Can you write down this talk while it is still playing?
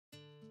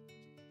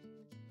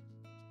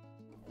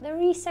The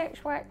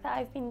research work that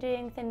I've been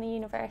doing within the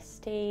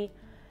university,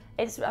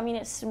 it's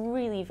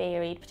really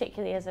varied,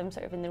 particularly as I'm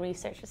sort of in the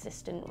research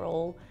assistant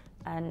role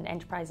and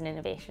enterprise and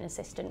innovation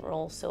assistant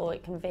role, so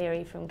it can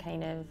vary from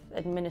kind of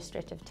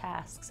administrative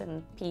tasks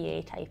and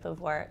PA type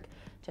of work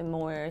to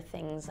more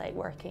things like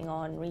working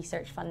on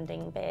research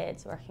funding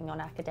bids, working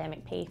on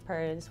academic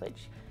papers,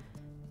 which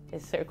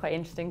is sort of quite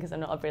interesting because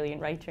I'm not a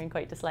brilliant writer and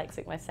quite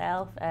dyslexic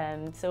myself.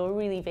 So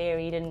really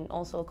varied, and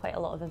also quite a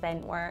lot of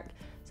event work.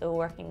 So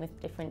working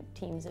with different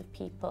teams of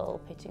people,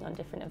 putting on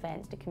different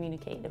events to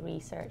communicate the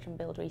research and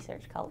build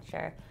research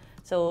culture.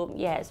 So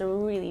yeah, it's a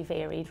really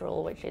varied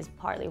role, which is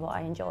partly what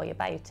I enjoy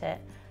about it.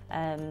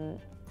 And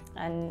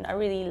I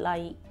really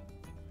like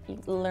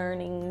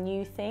learning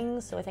new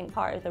things. So I think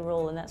part of the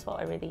role, and that's what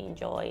I really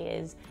enjoy,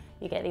 is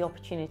you get the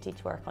opportunity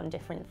to work on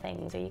different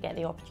things, or you get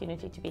the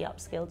opportunity to be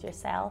upskilled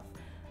yourself.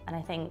 And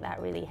I think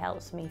that really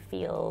helps me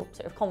feel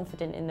sort of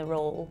confident in the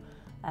role.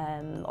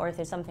 Or if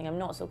there's something I'm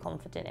not so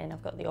confident in,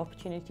 I've got the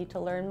opportunity to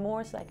learn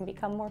more so I can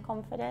become more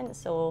confident.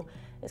 So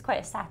it's quite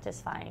a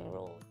satisfying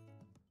role.